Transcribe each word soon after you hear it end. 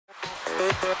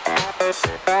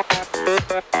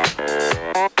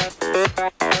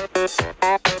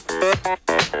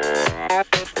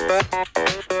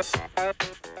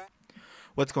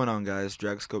What's going on, guys?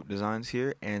 Dragscope Designs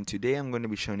here, and today I'm going to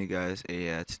be showing you guys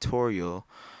a tutorial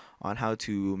on how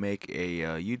to make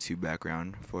a YouTube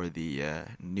background for the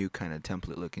new kind of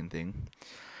template looking thing.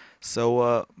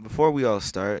 So before we all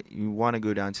start, you want to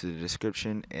go down to the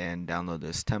description and download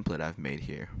this template I've made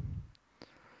here.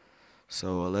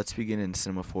 So let's begin in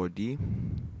Cinema 4D.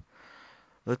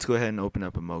 Let's go ahead and open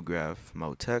up a MoGraph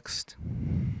MoText.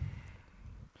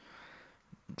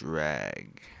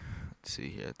 Drag. Let's see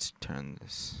here. Let's turn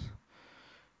this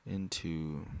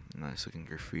into nice looking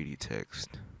graffiti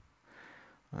text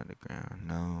on the ground.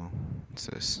 No, what's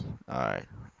this? Alright.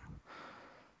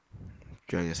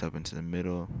 Drag this up into the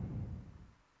middle.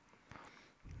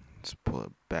 Let's pull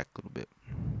it back a little bit.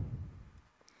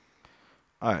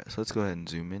 Alright, so let's go ahead and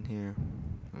zoom in here.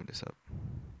 Move this up.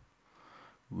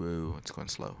 Whoa, it's going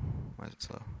slow. Why is it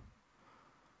slow?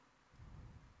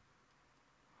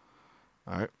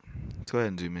 Alright, let's go ahead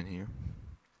and zoom in here.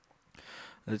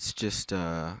 Let's just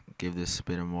give this a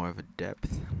bit more of a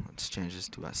depth. Let's change this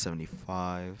to about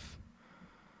 75.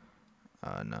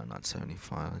 No, not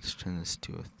 75. Let's turn this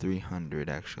to a 300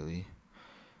 actually.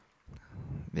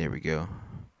 There we go.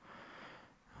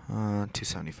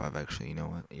 275 actually. You know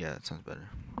what? Yeah, that sounds better.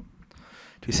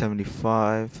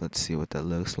 275. Let's see what that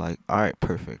looks like. Alright,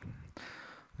 perfect. I'm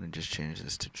gonna just change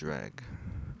this to drag.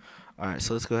 Alright,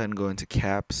 so let's go ahead and go into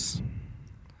caps.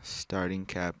 Starting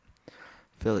cap.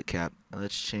 Fillet cap.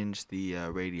 Let's change the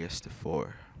radius to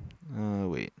 4.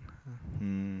 Wait.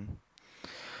 Let's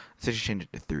actually change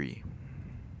it to 3.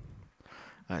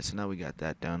 Alright, so now we got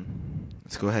that done.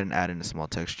 Let's go ahead and add in a small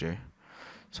texture.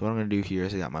 So what I'm going to do here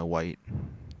is I got my white.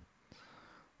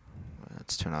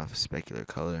 Let's turn off specular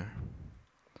color.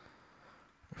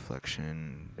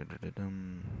 Reflection.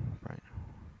 Right.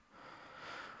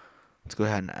 Let's go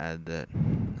ahead and add that.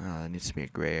 It needs to be a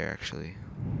gray actually.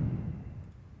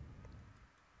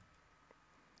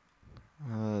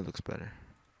 Looks better.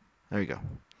 There we go.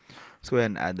 Let's go ahead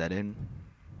and add that in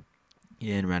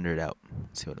and render it out.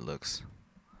 Let's see what it looks.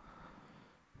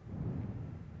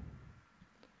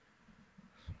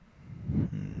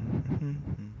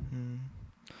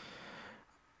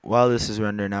 While this is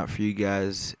rendering out for you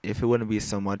guys, if it wouldn't be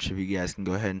so much if you guys can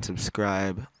go ahead and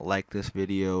subscribe, like this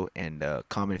video, and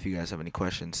comment if you guys have any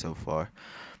questions so far.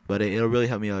 But it'll really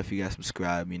help me out if you guys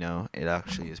subscribe. You know, it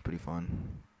actually is pretty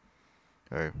fun.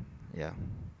 Or yeah.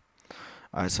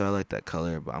 Alright, so I like that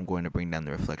color, but I'm going to bring down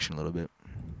the reflection a little bit.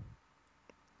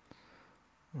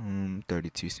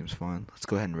 32 seems fine. Let's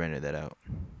go ahead and render that out.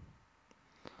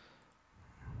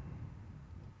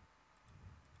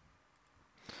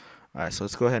 Alright, so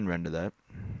let's go ahead and render that.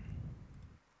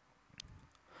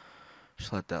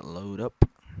 Just let that load up.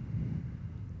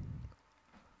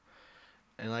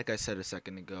 And like I said a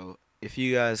second ago, if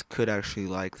you guys could actually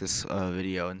like this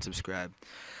video and subscribe,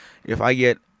 if I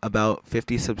get about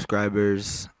 50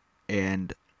 subscribers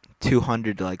and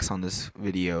 200 likes on this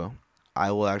video,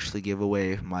 I will actually give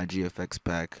away my GFX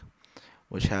pack,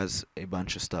 which has a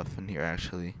bunch of stuff in here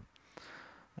actually.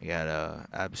 I got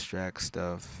abstract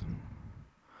stuff.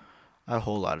 I got a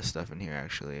whole lot of stuff in here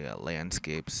actually.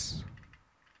 Landscapes.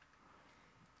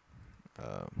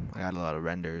 I got a lot of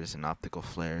renders and optical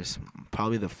flares.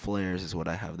 Probably the flares is what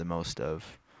I have the most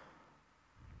of.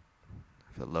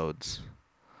 If it loads.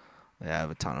 Yeah, I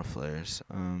have a ton of flares.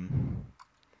 Done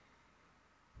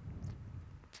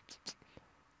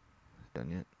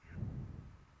yet?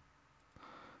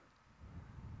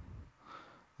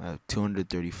 I have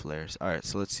 230 flares. Alright,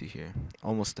 so let's see here.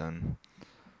 Almost done.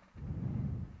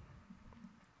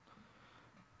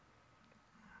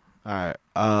 Alright,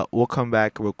 we'll come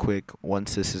back real quick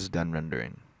once this is done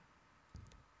rendering.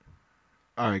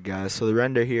 Alright guys, so the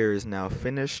render here is now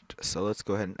finished. So let's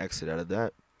go ahead and exit out of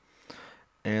that.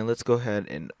 And let's go ahead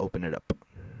and open it up.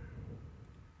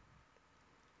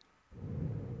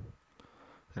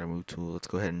 Got a move tool. Let's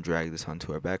go ahead and drag this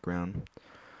onto our background.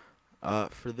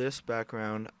 For this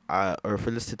background, or for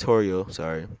this tutorial,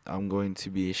 sorry, I'm going to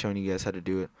be showing you guys how to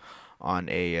do it on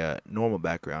a normal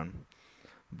background.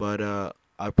 But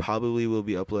I probably will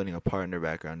be uploading a partner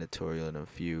background tutorial in a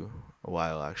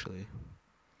while actually.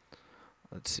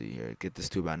 Let's see here. Get this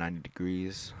to about 90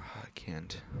 degrees. I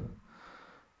can't.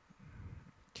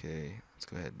 Okay, let's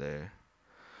go ahead there.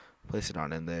 Place it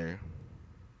on in there.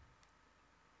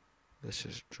 Let's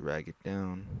just drag it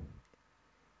down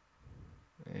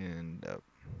and up.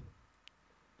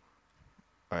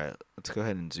 Alright, let's go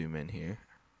ahead and zoom in here.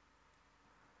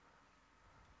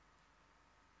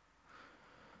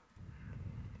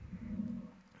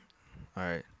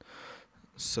 Alright,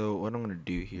 so what I'm going to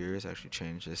do here is actually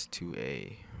change this to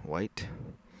a white.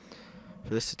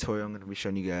 For this tutorial, I'm going to be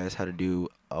showing you guys how to do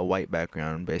a white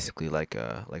background, basically like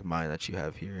mine that you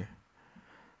have here.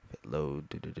 If it load,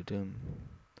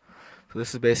 so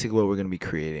this is basically what we're going to be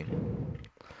creating.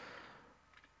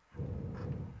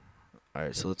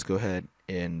 Alright, so let's go ahead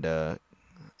and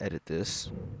edit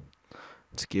this.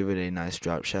 Let's give it a nice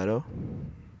drop shadow.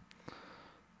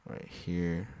 Right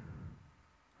here.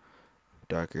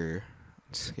 Darker.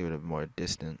 Let's give it a more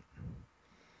distant.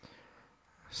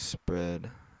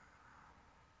 Spread.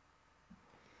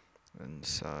 And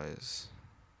size.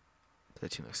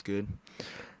 13 looks good.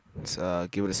 Let's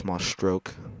give it a small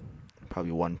stroke.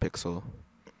 Probably 1 pixel.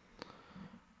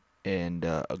 And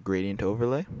a gradient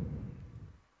overlay.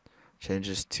 Change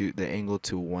this to the angle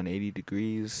to 180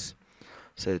 degrees.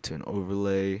 Set it to an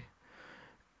overlay.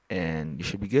 And you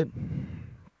should be good.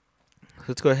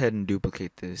 Let's go ahead and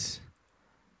duplicate this.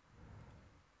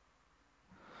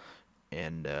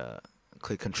 And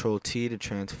click Control T to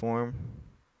transform.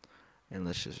 And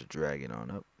let's just drag it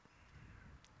on up.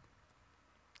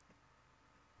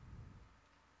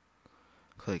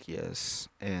 Click yes.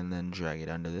 And then drag it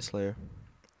under this layer.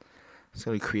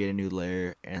 So we create a new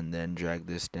layer and then drag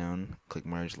this down. Click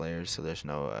merge layers so there's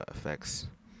no effects.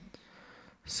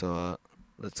 So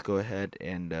let's go ahead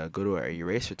and go to our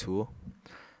eraser tool.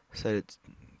 Set it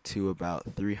to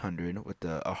about 300 with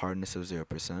a hardness of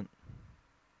 0%. And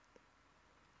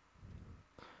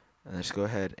let's go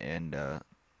ahead and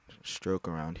stroke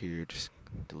around here. Just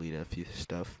delete a few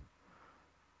stuff.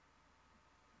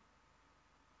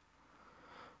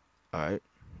 Alright.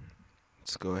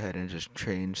 Let's go ahead and just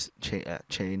change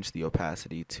the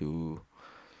opacity to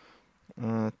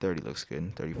 30 looks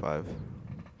good, 35.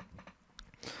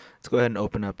 Let's go ahead and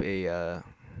open up a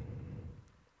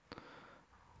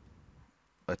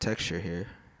texture here.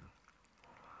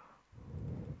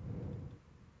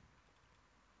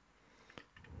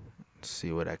 Let's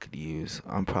see what I could use.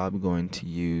 I'm probably going to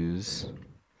use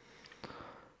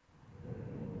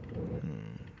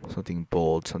something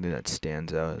bold, something that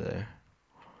stands out there.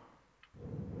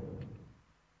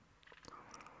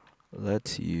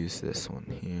 Let's use this one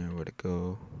here. Where'd it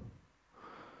go?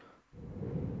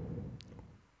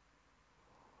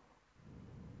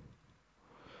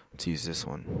 Let's use this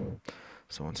one.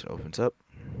 So once it opens up,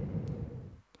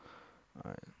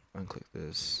 alright, unclick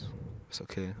this. It's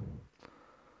okay.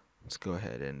 Let's go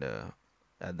ahead and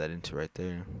add that into right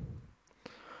there.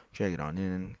 Drag it on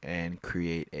in and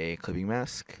create a clipping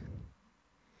mask.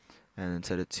 And then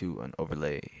set it to an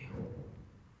overlay.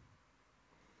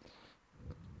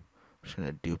 I'm just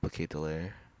gonna duplicate the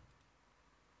layer.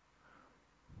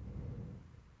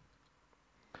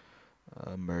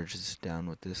 Merge this down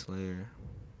with this layer.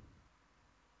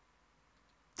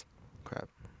 Crap.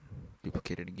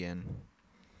 Duplicate it again.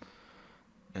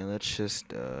 And let's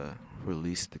just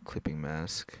release the clipping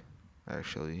mask.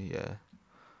 Actually, yeah.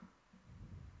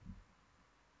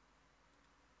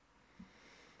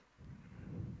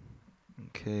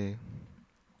 Okay.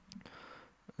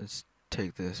 Let's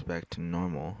take this back to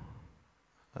normal.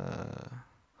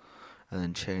 And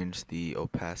then change the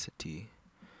opacity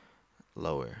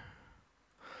lower.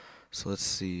 So let's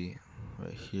see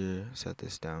right here, set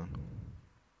this down.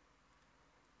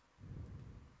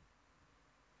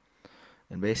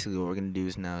 And basically what we're going to do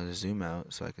is now zoom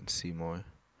out so I can see more.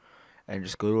 And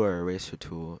just go to our eraser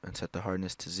tool and set the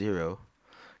hardness to 0.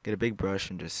 Get a big brush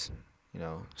and just,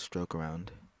 stroke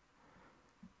around.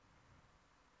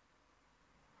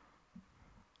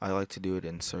 I like to do it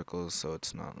in circles so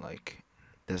it's not like,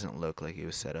 doesn't look like it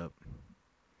was set up.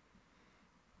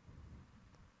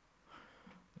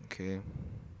 Okay.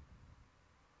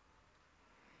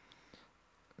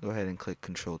 Go ahead and click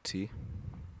Control T.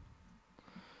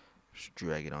 Just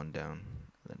drag it on down,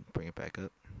 and then bring it back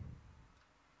up.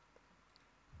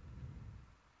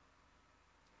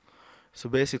 So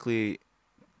basically,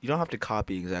 you don't have to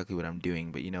copy exactly what I'm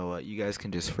doing, but you know what? You guys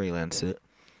can just freelance it.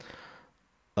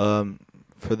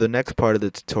 For the next part of the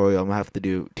tutorial, I'm gonna have to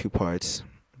do 2 parts,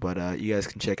 but you guys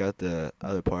can check out the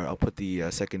other part. I'll put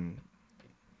the second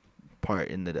part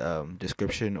in the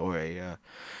description or a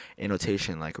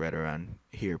annotation like right around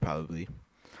here probably.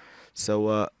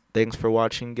 So thanks for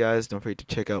watching, guys. Don't forget to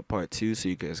check out part 2 so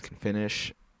you guys can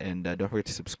finish, and don't forget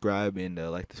to subscribe and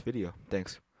like this video.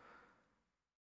 Thanks.